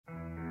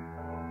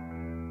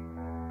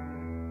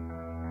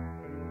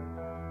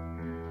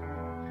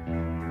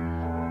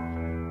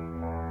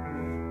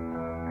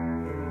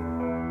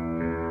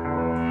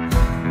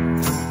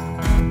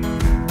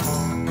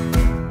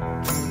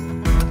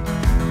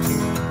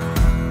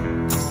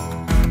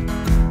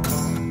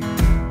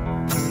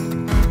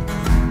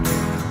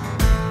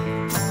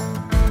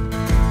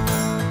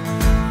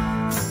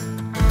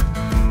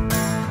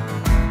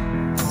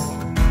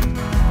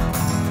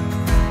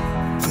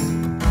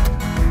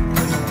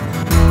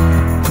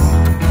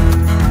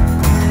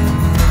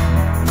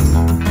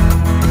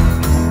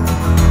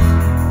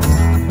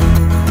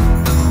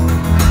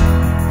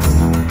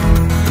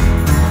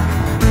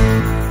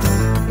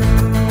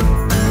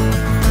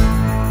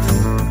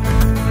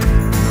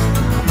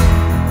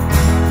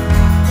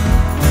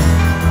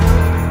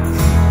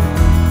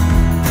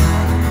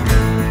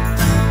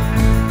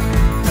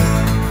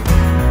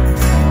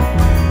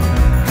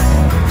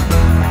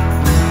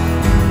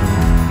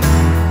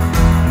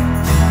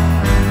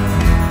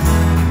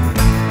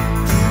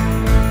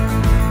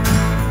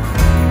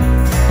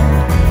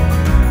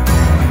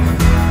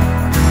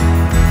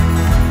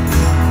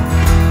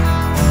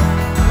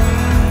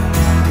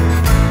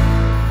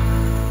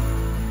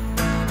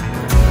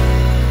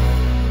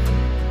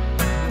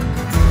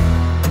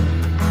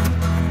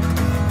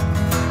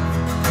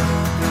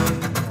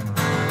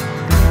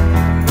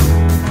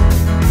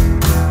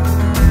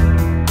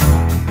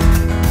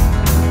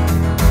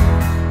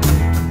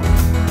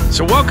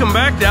Welcome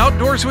back to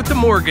Outdoors with the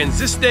Morgans.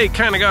 This day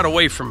kind of got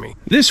away from me.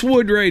 This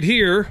wood right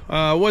here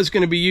was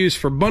going to be used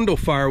for bundle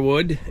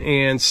firewood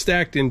and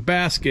stacked in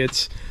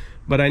baskets,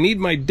 but I need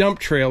my dump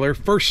trailer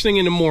first thing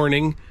in the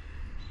morning,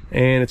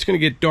 and it's going to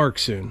get dark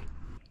soon.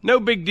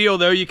 No big deal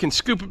though, you can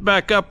scoop it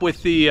back up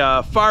with the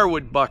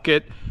firewood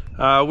bucket.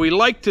 We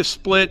like to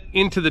split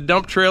into the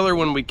dump trailer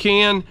when we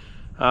can.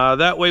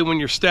 That way when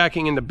you're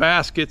stacking in the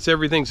baskets,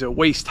 everything's at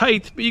waist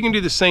height, but you can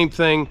do the same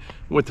thing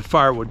with the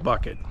firewood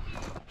bucket.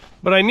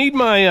 But I need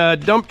my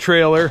dump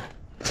trailer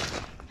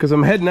because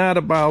I'm heading out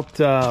about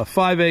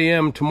 5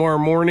 a.m. tomorrow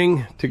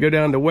morning to go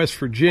down to West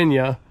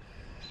Virginia,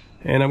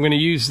 and I'm going to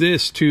use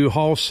this to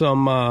haul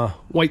some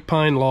white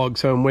pine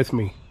logs home with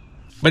me.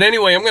 But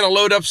anyway, I'm going to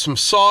load up some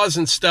saws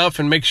and stuff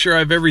and make sure I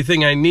have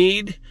everything I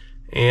need,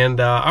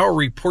 and I'll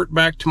report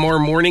back tomorrow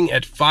morning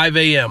at 5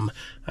 a.m.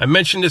 I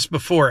mentioned this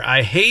before.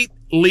 I hate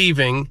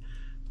leaving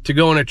to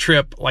go on a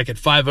trip like at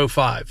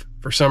 5:05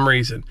 for some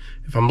reason.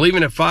 If I'm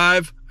leaving at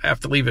 5, I have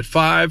to leave at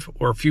 5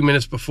 or a few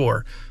minutes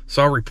before.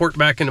 So I'll report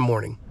back in the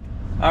morning.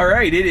 All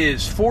right, it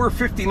is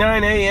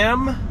 4:59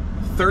 a.m.,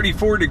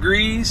 34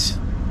 degrees,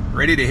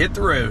 ready to hit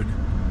the road.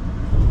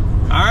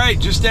 All right,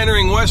 just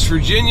entering West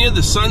Virginia.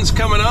 The sun's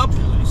coming up.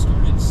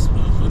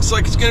 Looks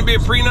like it's gonna be a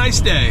pretty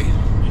nice day.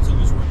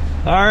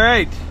 All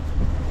right,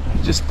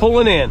 just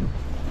pulling in.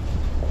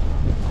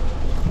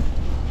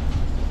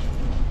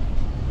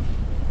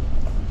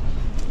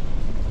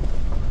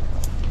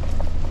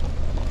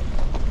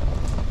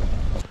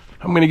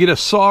 I'm gonna get a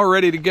saw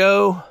ready to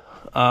go.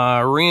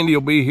 Randy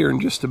will be here in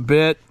just a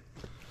bit,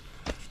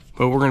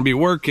 but we're gonna be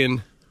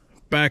working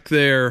back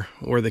there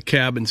where the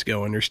cabin's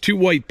going. There's 2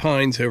 white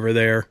pines over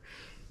there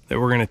that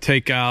we're gonna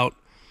take out.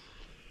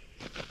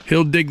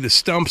 He'll dig the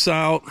stumps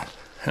out.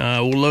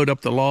 We'll load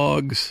up the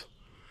logs.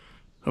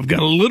 I've got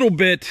a little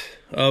bit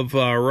of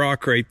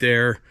rock right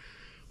there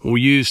we'll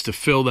use to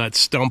fill that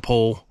stump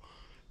hole,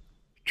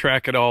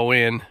 track it all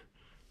in.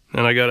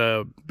 And I got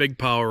a big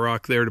pile of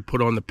rock there to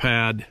put on the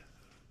pad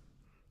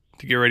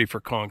to get ready for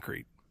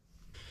concrete.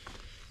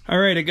 All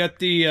right, I got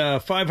the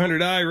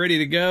 500i ready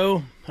to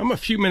go. I'm a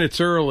few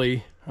minutes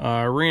early.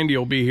 Randy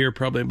will be here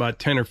probably about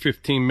 10 or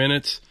 15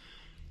 minutes.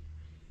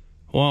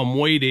 While I'm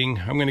waiting,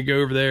 I'm going to go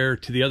over there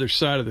to the other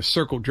side of the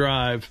circle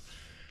drive.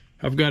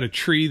 I've got a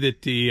tree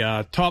that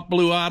the top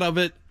blew out of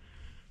it.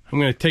 I'm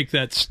going to take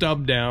that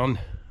stub down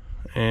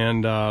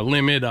and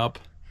limb it up.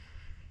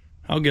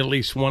 I'll get at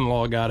least 1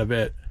 log out of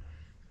it.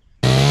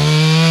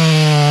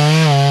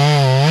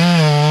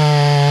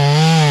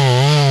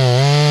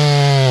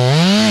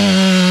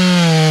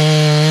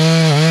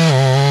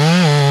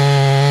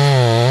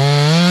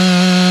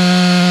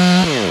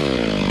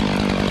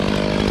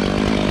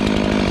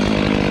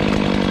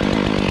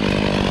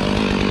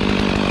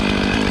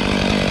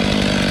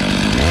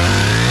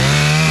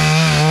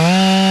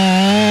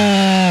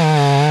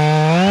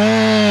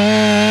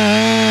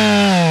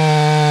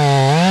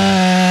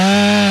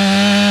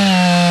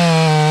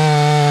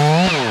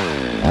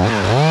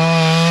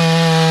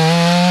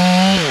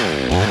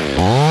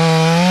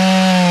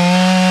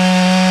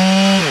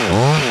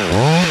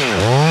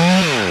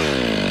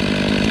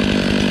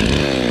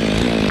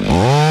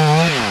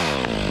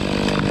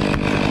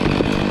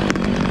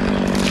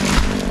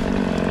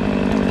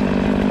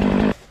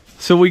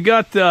 So we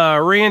got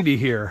Randy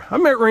here. I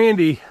met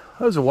Randy,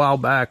 that was a while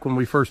back when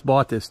we first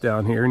bought this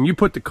down here, and you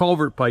put the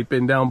culvert pipe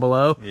in down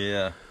below.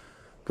 Yeah.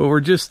 But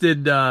we're just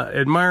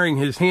admiring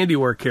his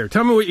handiwork here.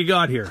 Tell me what you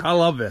got here. I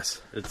love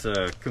this. It's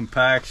a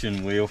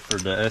compaction wheel for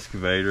the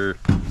excavator.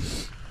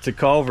 It's a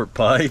culvert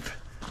pipe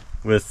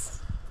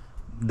with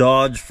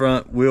Dodge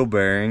front wheel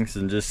bearings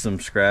and just some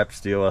scrap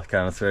steel I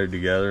kind of threaded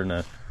together, and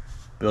I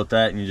built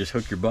that, and you just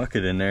hook your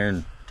bucket in there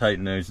and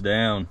tighten those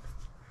down.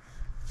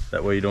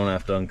 That way you don't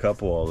have to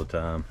uncouple all the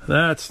time.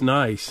 That's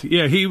nice.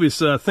 Yeah, he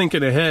was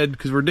thinking ahead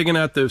because we're digging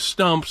out those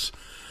stumps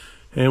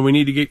and we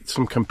need to get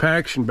some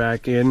compaction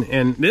back in.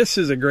 And this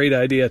is a great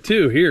idea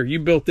too. Here, you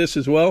built this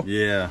as well?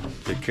 Yeah,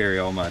 to carry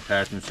all my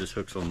attachments, just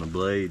hooks on the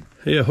blade.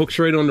 Yeah, hooks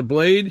right on the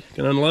blade. You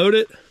can unload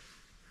it.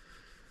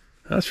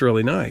 That's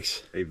really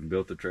nice. I even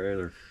built the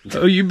trailer.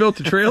 Oh, you built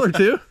the trailer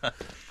too?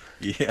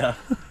 Yeah.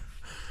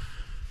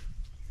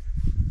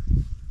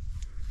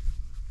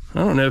 I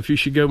don't know if you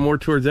should go more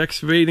towards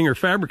excavating or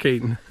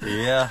fabricating.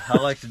 Yeah, I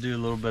like to do a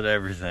little bit of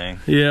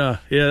everything. Yeah,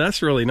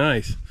 that's really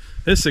nice.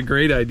 This is a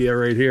great idea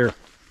right here.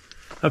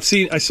 I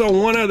saw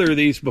one other of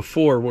these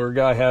before where a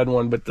guy had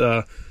one, but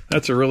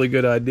that's a really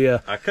good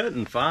idea. I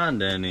couldn't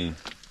find any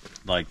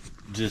like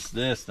just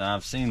this. Now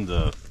I've seen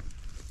the,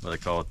 what they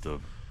call it, the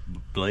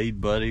Blade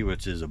Buddy,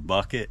 which is a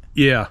bucket.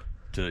 Yeah.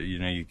 To, you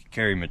know, you can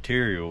carry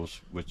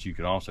materials, which you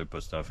can also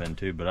put stuff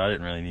into, but I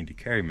didn't really need to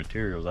carry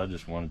materials. I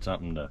just wanted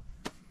something to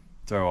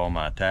throw all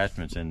my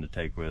attachments in to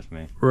take with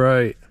me.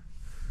 Right.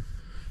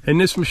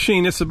 And this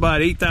machine, it's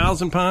about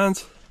 8,000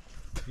 pounds?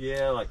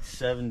 Yeah, like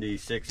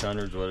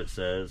 7,600 is what it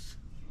says.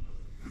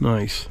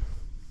 Nice.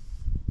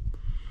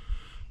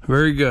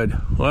 Very good.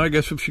 Well, I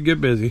guess we should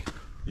get busy.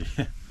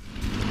 Yeah.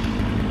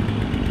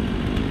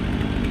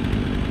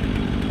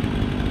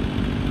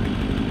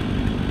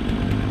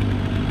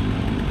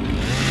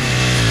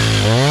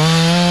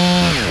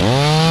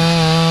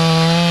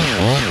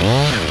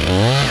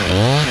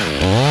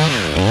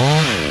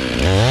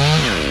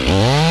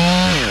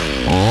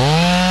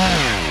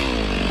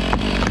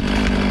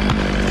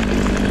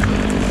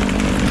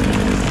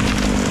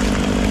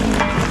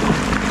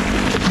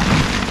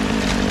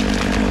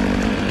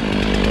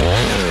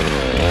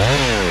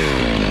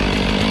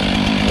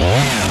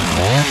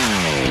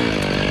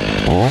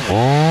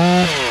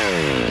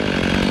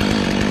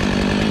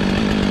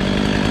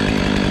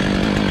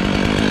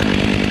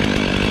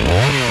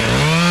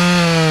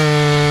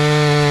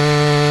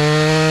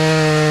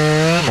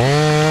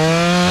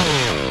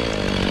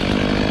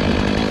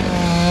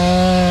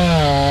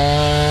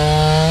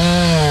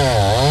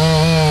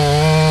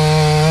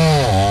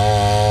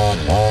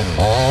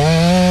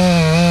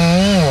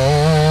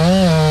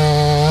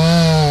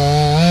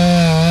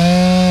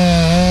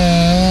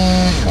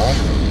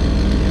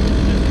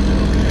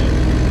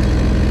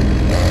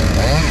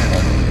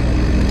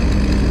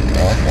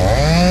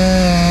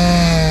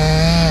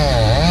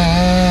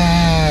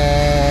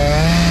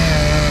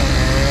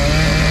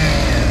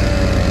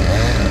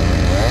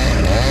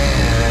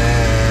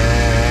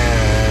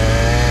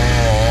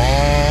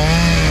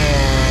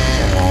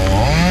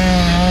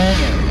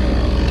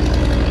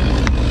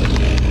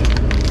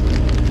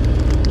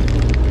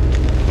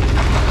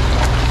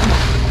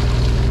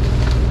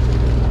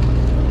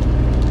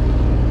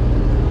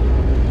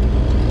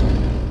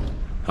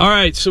 All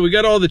right, so we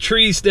got all the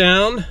trees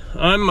down.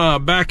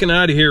 I'm backing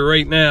out of here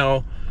right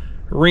now.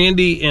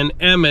 Randy and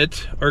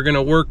Emmett are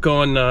gonna work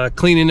on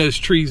cleaning those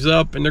trees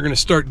up, and they're gonna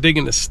start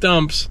digging the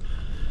stumps.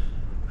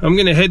 I'm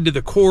gonna head to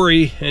the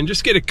quarry and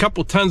just get a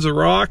couple tons of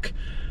rock.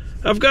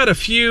 I've got a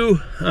few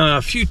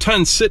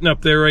tons sitting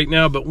up there right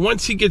now, but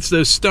once he gets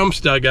those stumps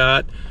dug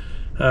out,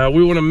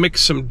 we wanna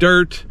mix some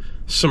dirt,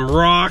 some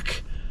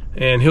rock,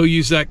 and he'll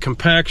use that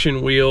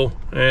compaction wheel,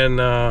 and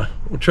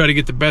we'll try to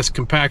get the best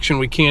compaction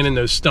we can in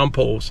those stump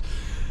holes.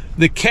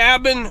 The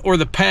cabin or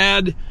the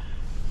pad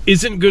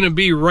isn't going to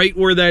be right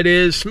where that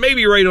is,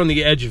 maybe right on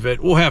the edge of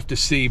it. We'll have to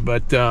see,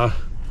 but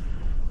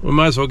we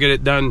might as well get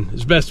it done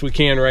as best we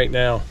can right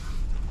now.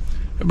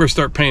 I better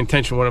start paying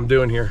attention to what I'm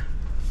doing here.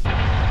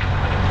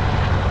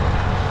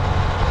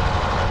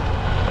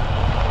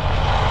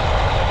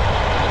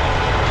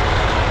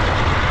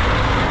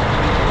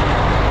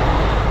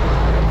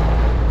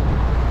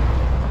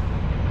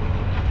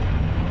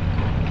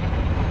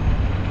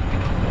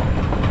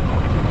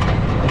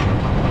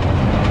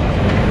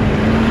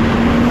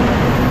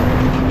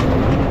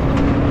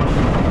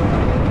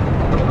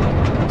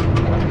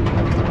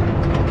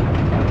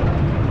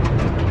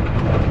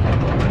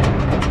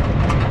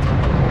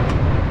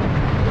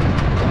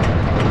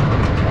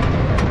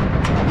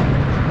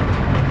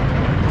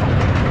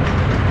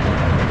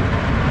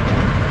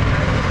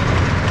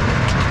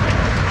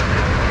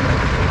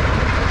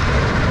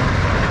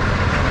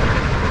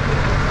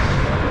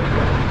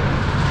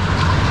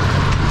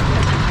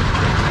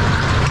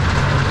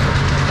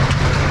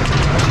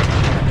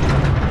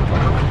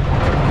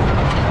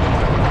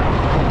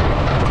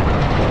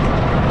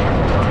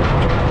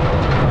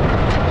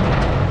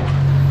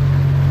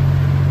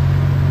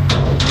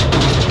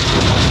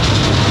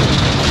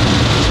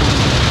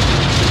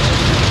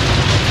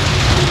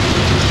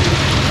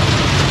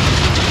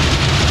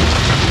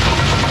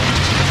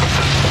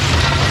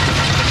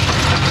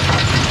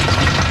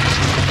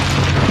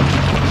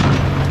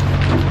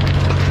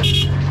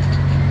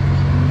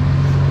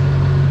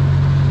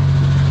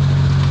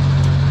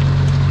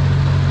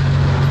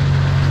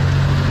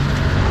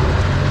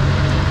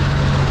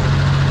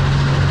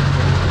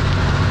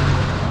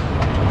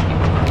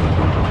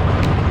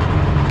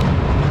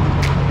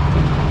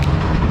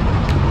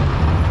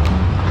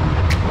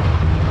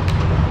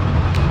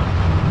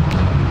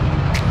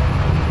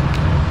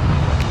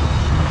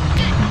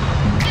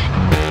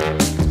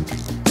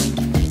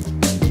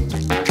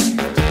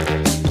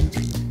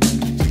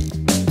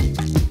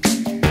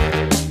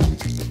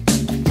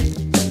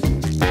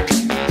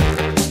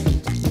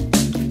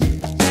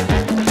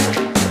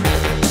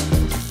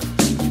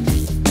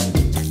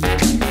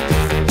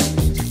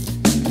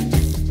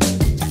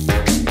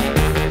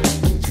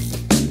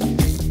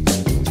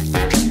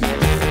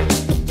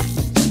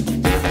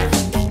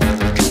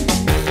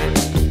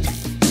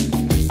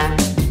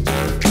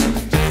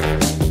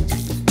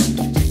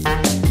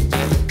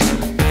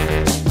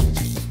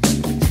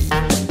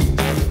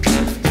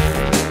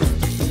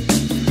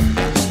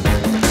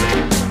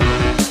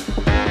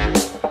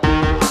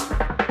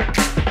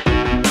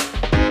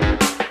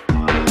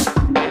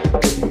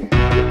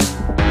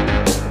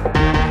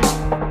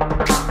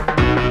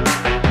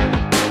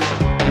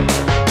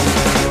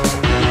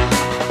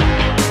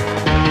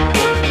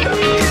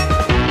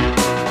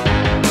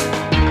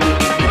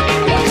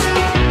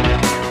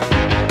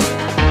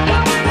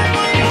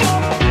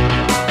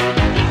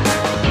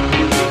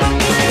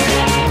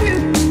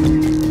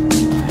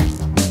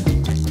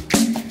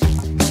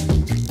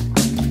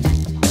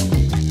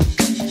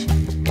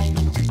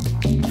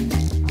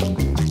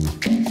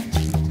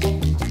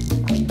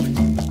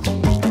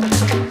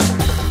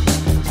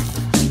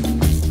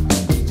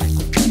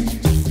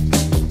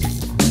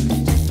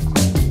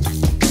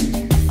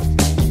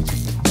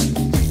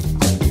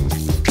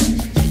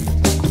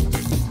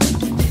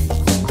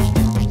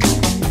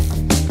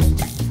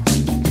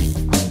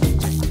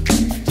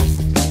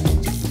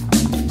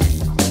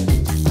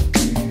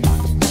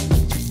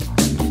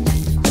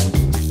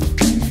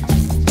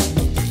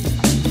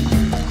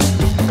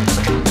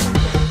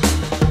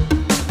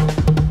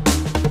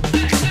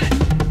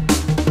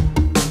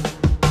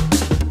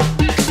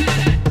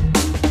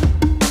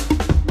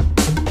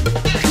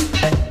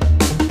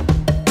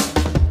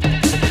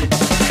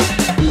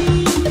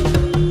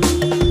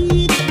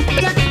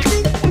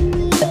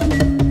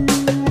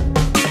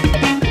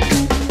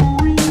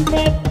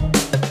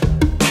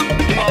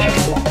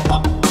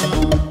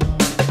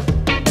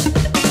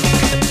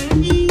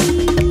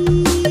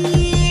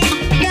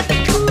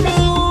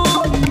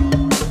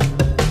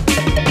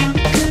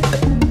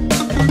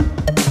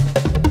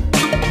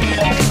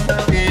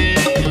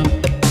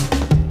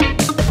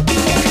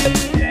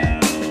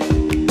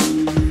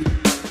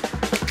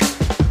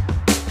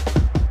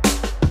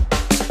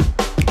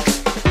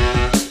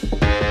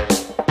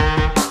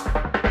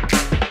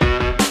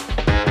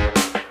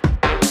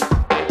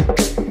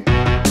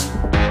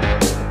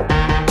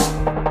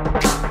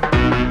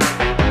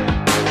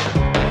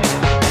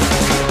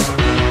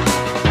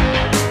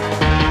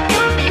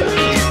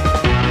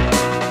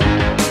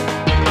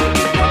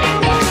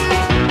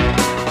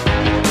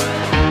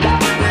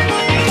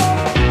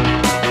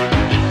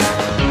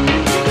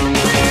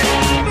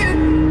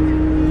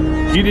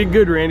 You did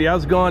good, Randy. I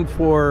was gone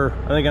for,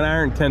 I think, an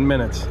hour and 10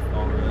 minutes.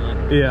 Oh,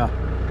 really? Yeah.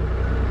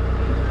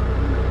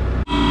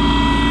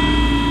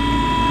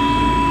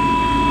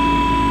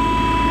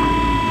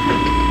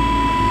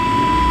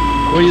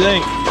 What do you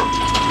think?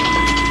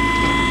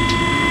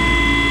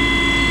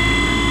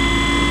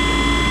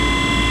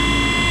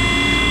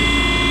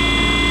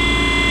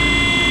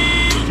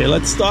 Okay,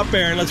 let's stop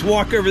there and let's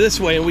walk over this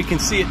way and we can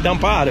see it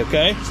dump out,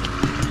 okay?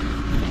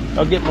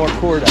 I'll get more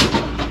cord out.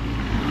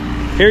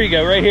 Here you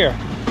go, right here.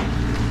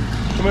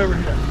 Come over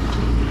here.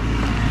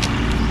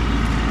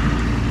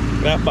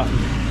 That button.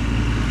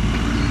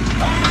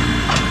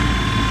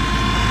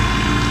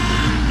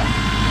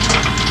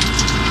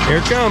 Here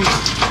it comes.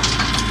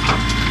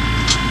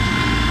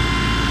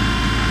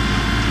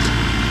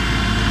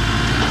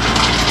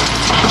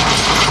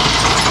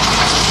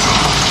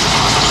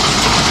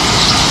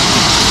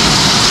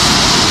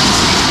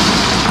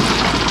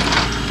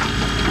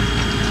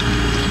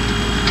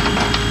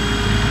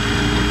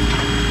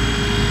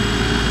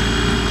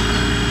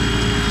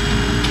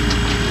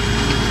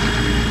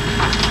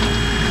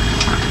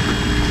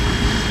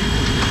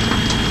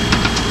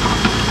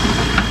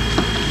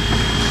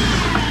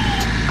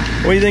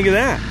 What do you think of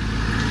that?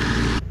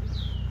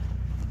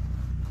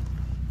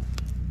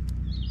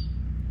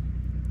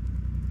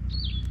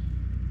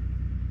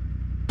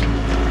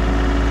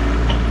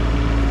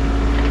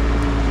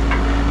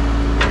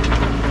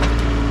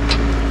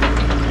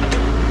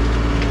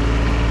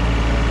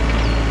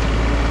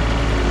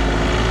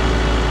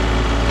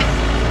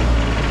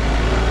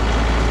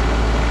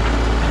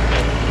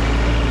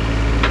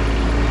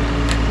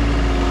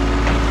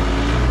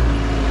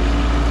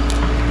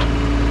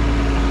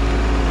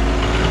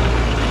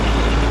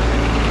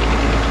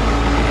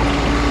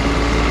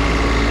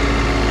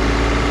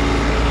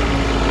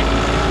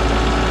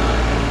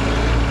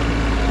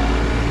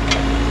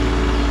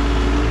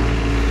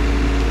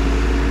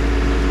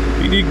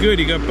 You did good.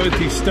 You got both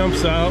these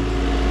stumps out.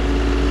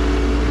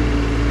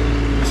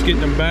 Just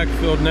getting them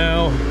backfilled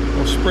now.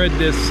 We'll spread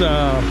this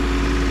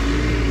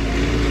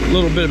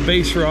little bit of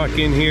base rock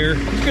in here.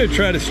 I'm just going to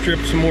try to strip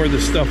some more of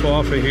the stuff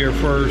off of here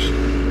first.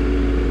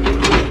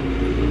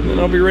 Then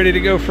I'll be ready to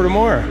go for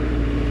tomorrow.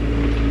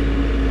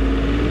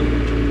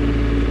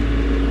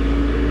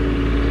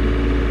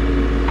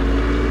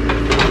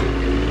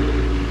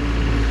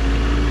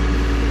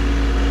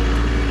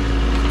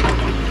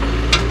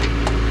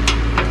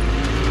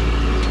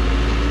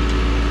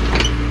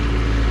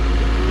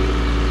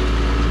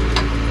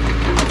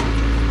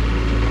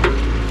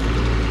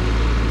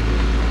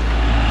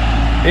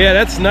 Yeah,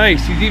 that's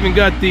nice. He's even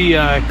got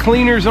the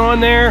cleaners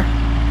on there.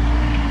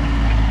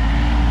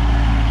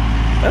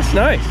 That's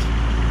nice.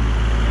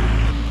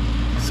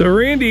 So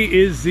Randy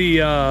is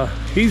the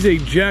he's a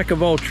jack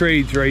of all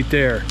trades right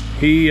there.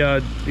 He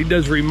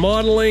does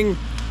remodeling,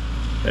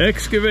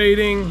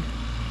 excavating,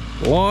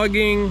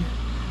 logging,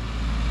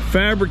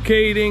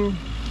 fabricating.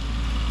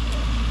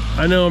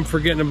 I know I'm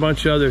forgetting a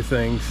bunch of other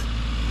things,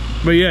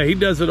 but yeah, he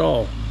does it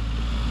all.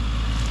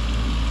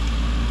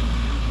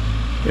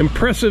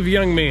 Impressive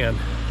young man.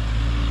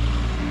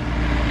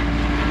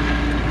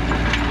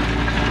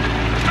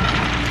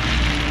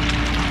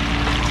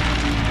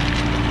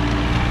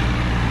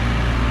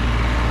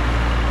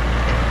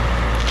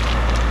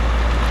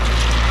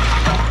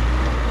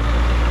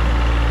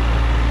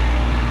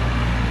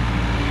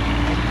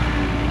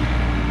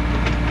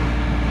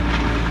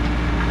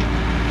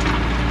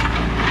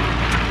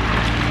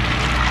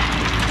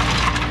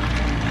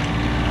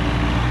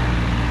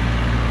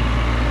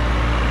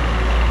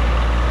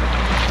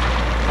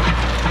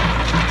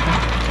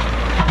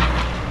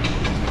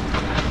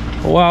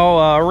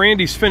 While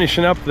Randy's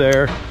finishing up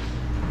there,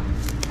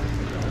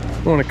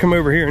 I want to come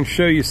over here and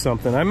show you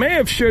something. I may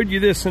have showed you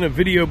this in a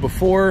video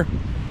before.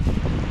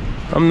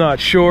 I'm not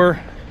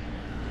sure.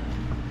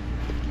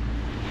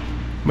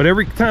 But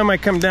every time I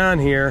come down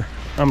here,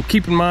 I'm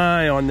keeping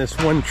my eye on this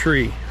one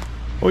tree.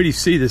 Where do you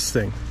see this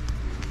thing?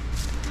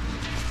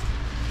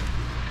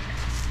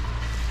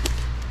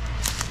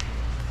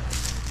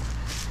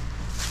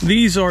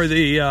 These are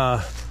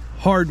the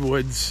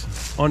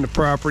hardwoods on the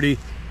property.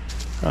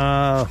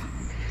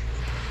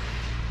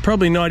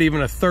 Probably not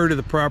even a third of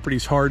the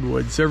property's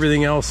hardwoods.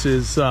 Everything else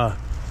is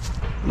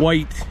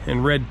white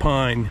and red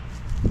pine.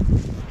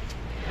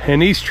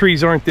 And these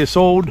trees aren't that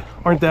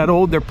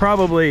old. They're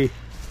probably,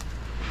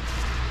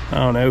 I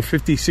don't know,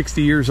 50,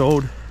 60 years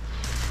old.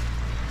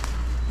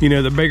 You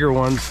know, the bigger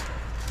ones.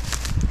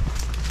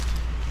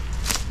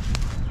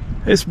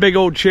 This big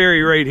old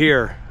cherry right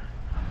here.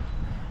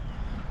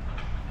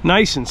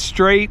 Nice and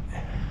straight.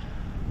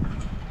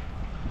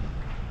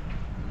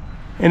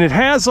 And it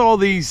has all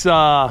these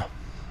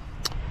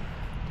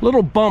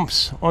little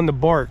bumps on the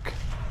bark.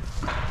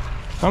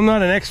 I'm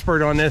not an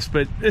expert on this,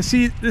 but this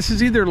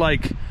is either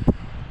like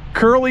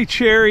curly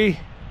cherry,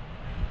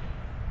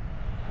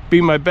 be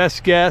my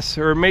best guess,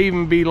 or it may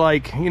even be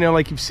like, you know,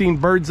 like you've seen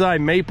bird's eye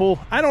maple.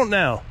 I don't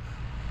know.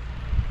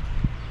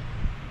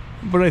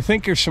 But I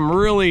think there's some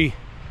really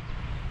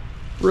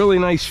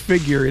nice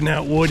figure in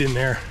that wood in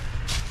there.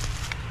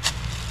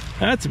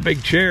 That's a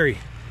big cherry.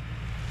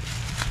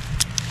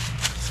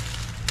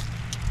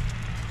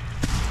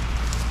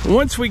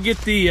 Once we get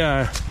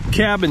the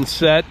cabin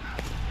set,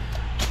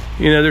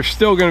 you know, there's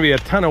still going to be a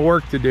ton of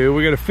work to do.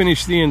 We got to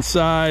finish the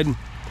inside,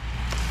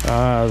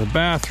 the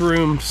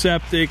bathroom,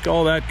 septic,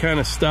 all that kind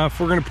of stuff.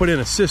 We're going to put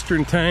in a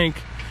cistern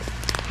tank.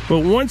 But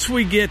once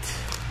we get,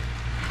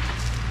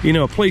 you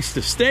know, a place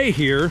to stay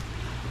here,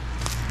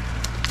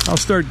 I'll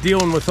start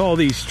dealing with all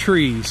these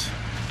trees.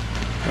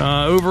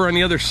 Over on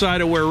the other side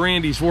of where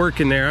Randy's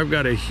working there, I've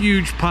got a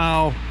huge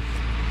pile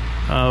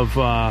of,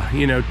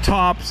 you know,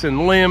 tops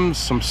and limbs,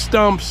 some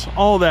stumps,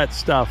 all that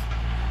stuff.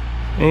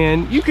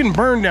 And you can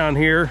burn down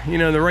here, you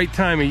know, the right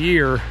time of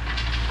year,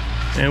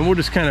 and we'll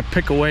just kind of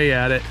pick away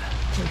at it.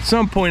 At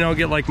some point, I'll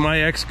get like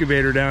my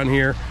excavator down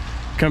here,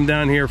 come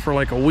down here for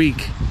like a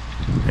week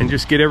and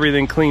just get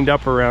everything cleaned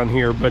up around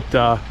here. But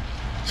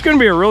it's going to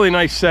be a really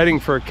nice setting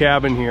for a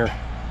cabin here.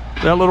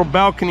 That little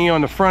balcony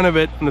on the front of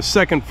it, on the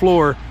second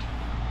floor,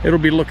 it'll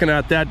be looking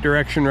out that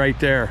direction right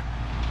there.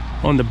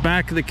 On the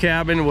back of the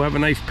cabin, we'll have a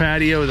nice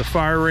patio with a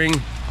fire ring.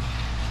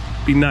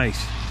 Be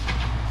nice.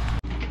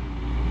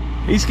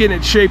 He's getting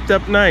it shaped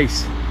up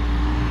nice. A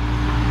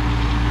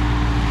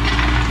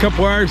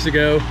couple hours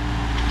ago,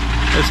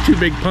 those two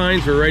big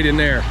pines were right in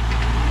there.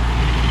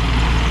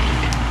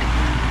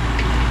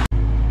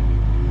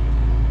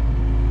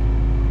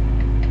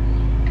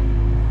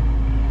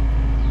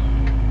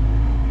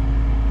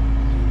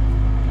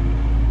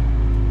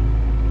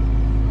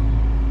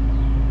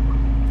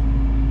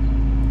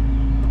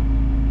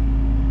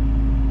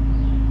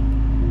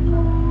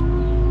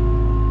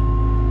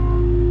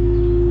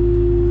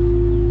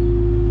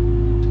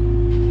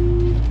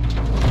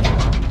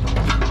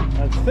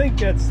 I think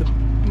that's the,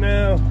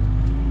 no,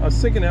 I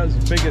was thinking that was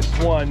the biggest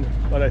one,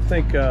 but I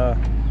think that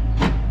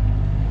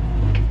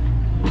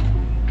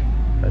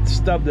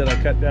stub that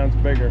I cut down is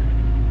bigger.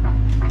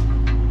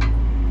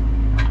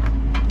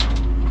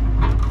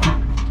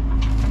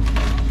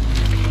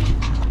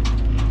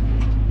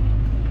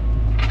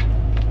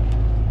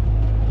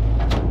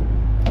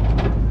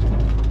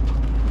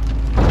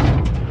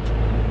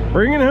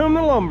 Bringing home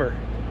the lumber.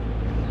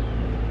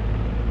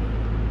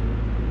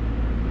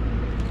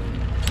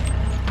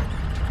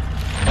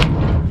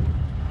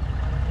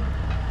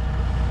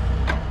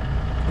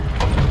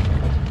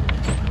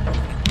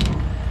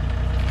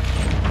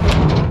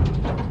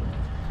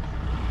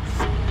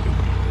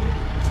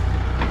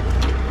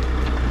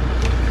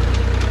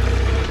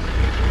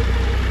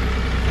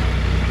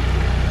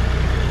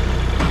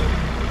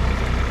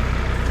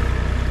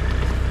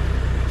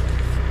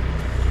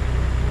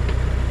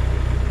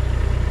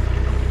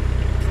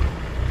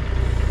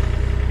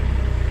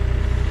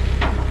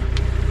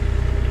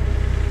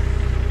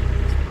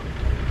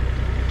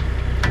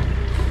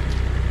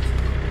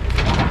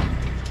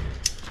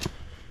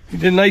 You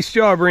did a nice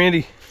job,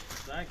 Randy.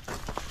 Thank you.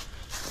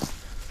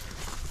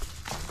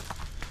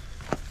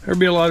 There'll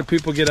be a lot of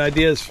people get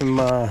ideas from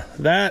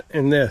that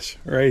and this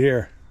right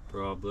here.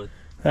 Probably.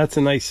 That's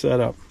a nice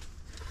setup.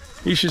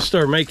 You should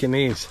start making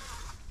these.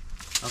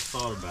 I've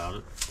thought about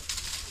it.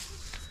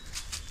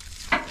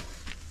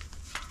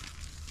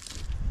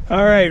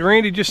 All right,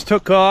 Randy just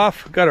took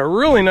off. Got a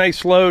really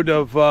nice load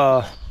of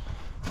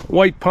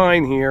white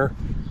pine here.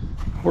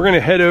 We're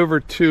gonna head over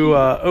to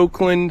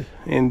Oakland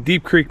in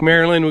Deep Creek,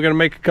 Maryland. We're gonna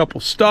make a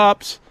couple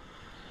stops,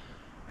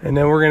 and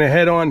then we're gonna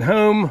head on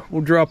home.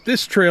 We'll drop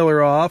this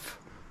trailer off,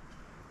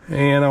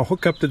 and I'll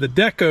hook up to the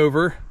deck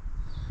over,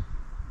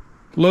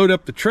 load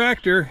up the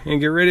tractor,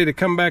 and get ready to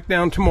come back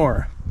down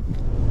tomorrow.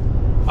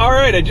 All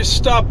right, I just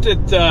stopped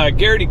at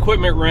Garrett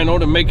Equipment Rental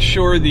to make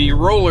sure the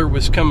roller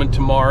was coming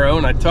tomorrow,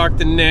 and I talked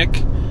to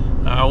Nick.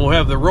 We'll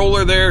have the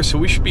roller there, so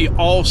we should be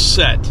all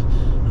set.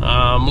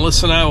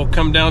 Melissa and I will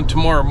come down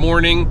tomorrow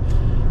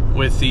morning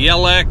with the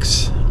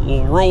LX.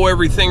 We'll roll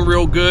everything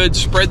real good,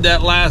 spread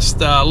that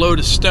last load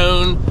of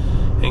stone,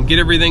 and get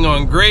everything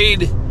on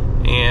grade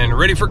and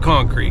ready for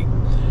concrete.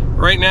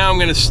 Right now I'm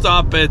going to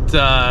stop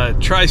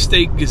at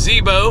Tri-State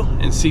Gazebo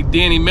and see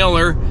Danny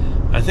Miller.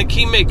 I think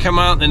he may come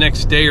out in the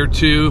next day or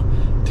two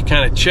to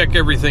kind of check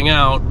everything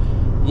out.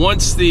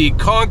 Once the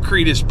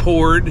concrete is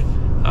poured,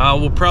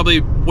 we'll probably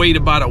wait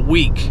about a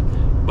week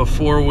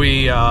before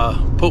we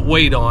put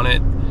weight on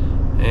it.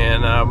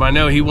 And I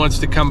know he wants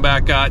to come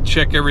back out,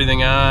 check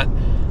everything out,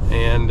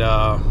 and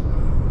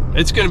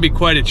it's going to be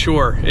quite a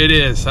chore. It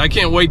is. I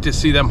can't wait to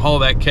see them haul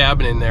that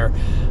cabin in there.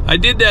 I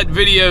did that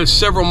video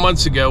several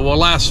months ago, well,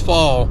 last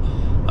fall,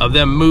 of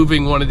them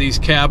moving one of these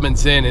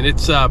cabins in, and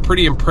it's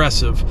pretty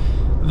impressive.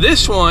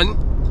 This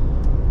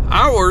one,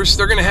 ours,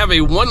 they're going to have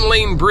a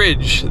one-lane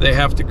bridge they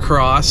have to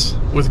cross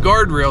with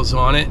guardrails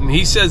on it, and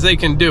he says they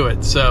can do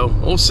it, so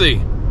we'll see.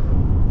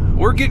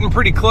 We're getting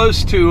pretty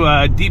close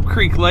to Deep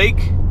Creek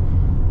Lake,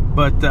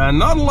 but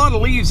not a lot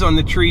of leaves on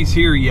the trees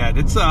here yet.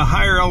 It's a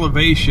higher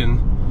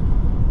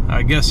elevation,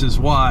 I guess is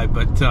why,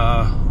 but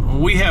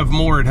we have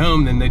more at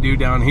home than they do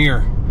down here,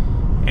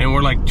 and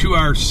we're like 2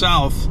 hours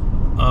south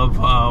of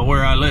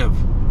where I live.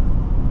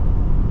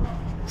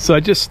 So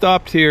I just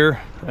stopped here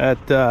at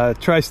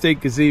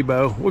Tri-State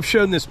Gazebo. We've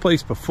shown this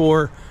place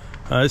before.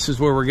 This is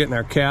where we're getting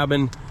our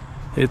cabin.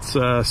 It's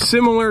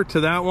similar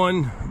to that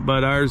one,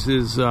 but ours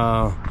is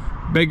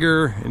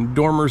bigger and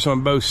dormers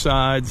on both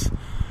sides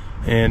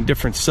and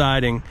different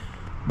siding.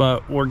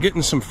 But we're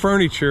getting some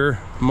furniture.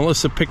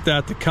 Melissa picked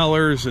out the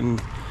colors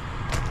and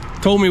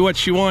told me what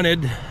she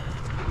wanted.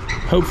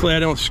 Hopefully I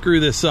don't screw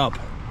this up.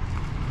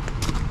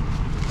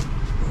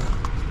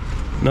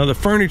 Now the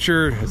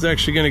furniture is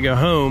actually going to go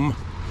home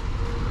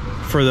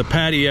for the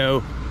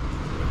patio,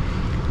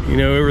 you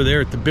know, over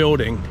there at the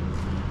building.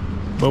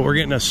 But we're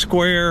getting a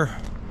square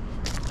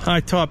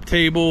high top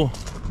table,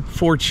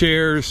 4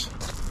 chairs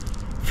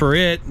for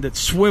it that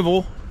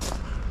swivel,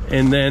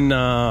 and then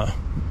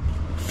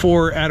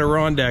 4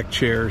 Adirondack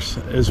chairs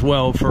as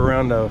well for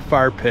around the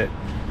fire pit.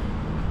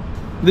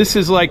 This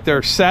is like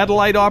their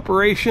satellite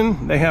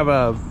operation. They have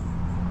a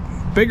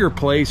bigger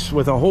place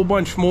with a whole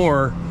bunch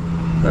more,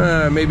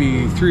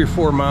 maybe 3 or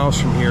 4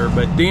 miles from here.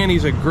 But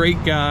Danny's a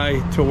great guy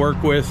to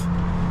work with.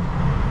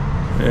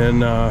 And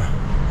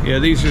yeah,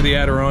 these are the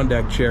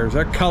Adirondack chairs.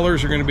 Our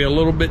colors are going to be a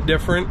little bit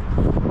different,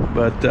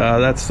 but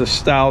that's the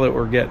style that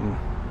we're getting.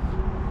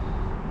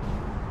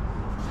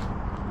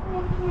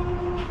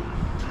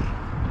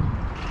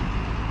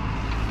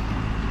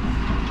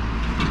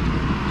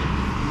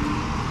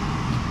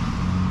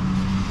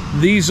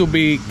 These will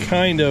be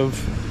kind of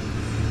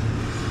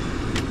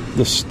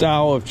the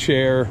style of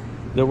chair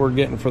that we're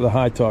getting for the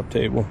high top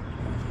table,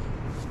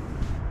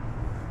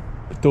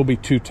 but they'll be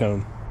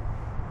two-tone.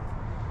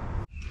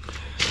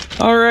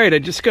 All right, I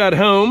just got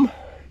home.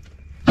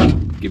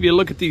 Give you a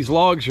look at these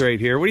logs right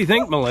here. What do you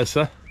think,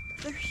 Melissa?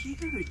 They're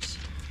huge.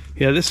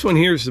 Yeah, this one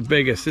here is the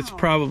biggest. It's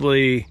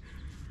probably,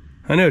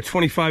 I know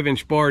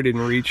 25-inch bar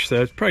didn't reach,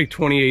 so it's probably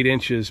 28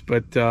 inches,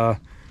 but a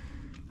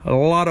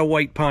lot of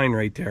white pine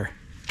right there.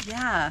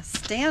 Yeah,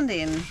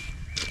 standing.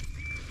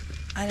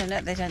 I don't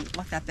know, they didn't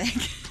look that big.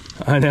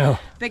 I know.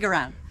 Big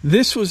around.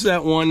 This was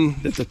that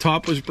one that the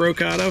top was broke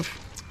out of.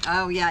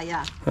 Oh, yeah,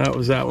 yeah. That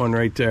was that one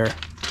right there.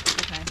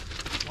 Okay.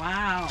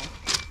 Wow.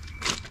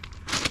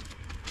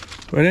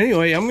 But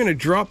anyway, I'm going to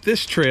drop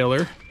this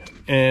trailer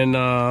and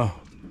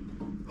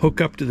hook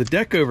up to the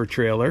deck over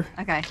trailer.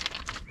 Okay.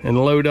 And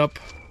load up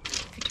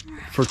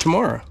for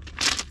tomorrow.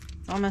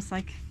 It's almost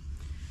like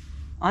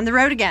on the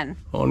road again.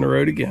 On the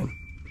road again.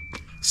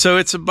 So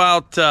it's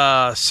about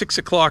 6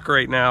 o'clock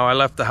right now. I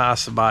left the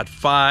house about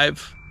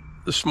 5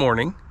 this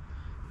morning.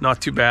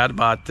 Not too bad.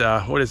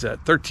 About, what is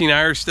that, 13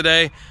 hours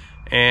today.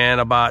 And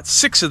about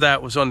 6 of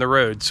that was on the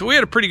road. So we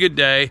had a pretty good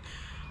day.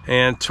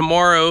 And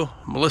tomorrow,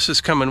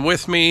 Melissa's coming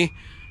with me.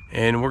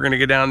 And we're going to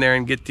go down there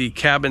and get the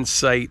cabin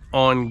site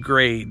on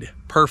grade.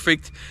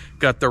 Perfect.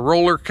 Got the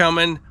roller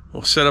coming.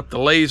 We'll set up the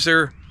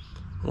laser.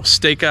 We'll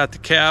stake out the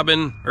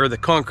cabin, or the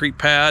concrete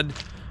pad.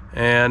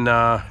 And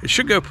it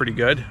should go pretty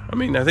good. I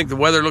mean, I think the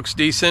weather looks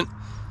decent.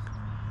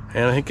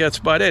 And I think that's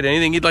about it.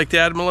 Anything you'd like to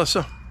add,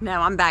 Melissa?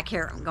 No, I'm back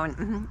here. I'm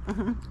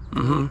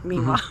going,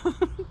 meanwhile.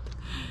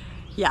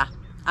 Yeah,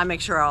 I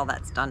make sure all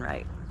that's done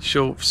right.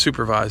 She'll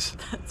supervise.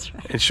 That's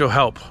right. And she'll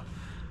help.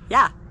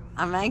 Yeah,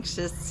 I'm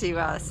anxious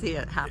to see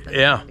it happen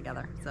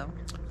together. So.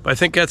 But I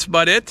think that's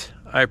about it.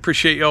 I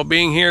appreciate y'all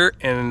being here,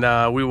 and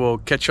we will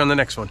catch you on the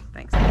next one.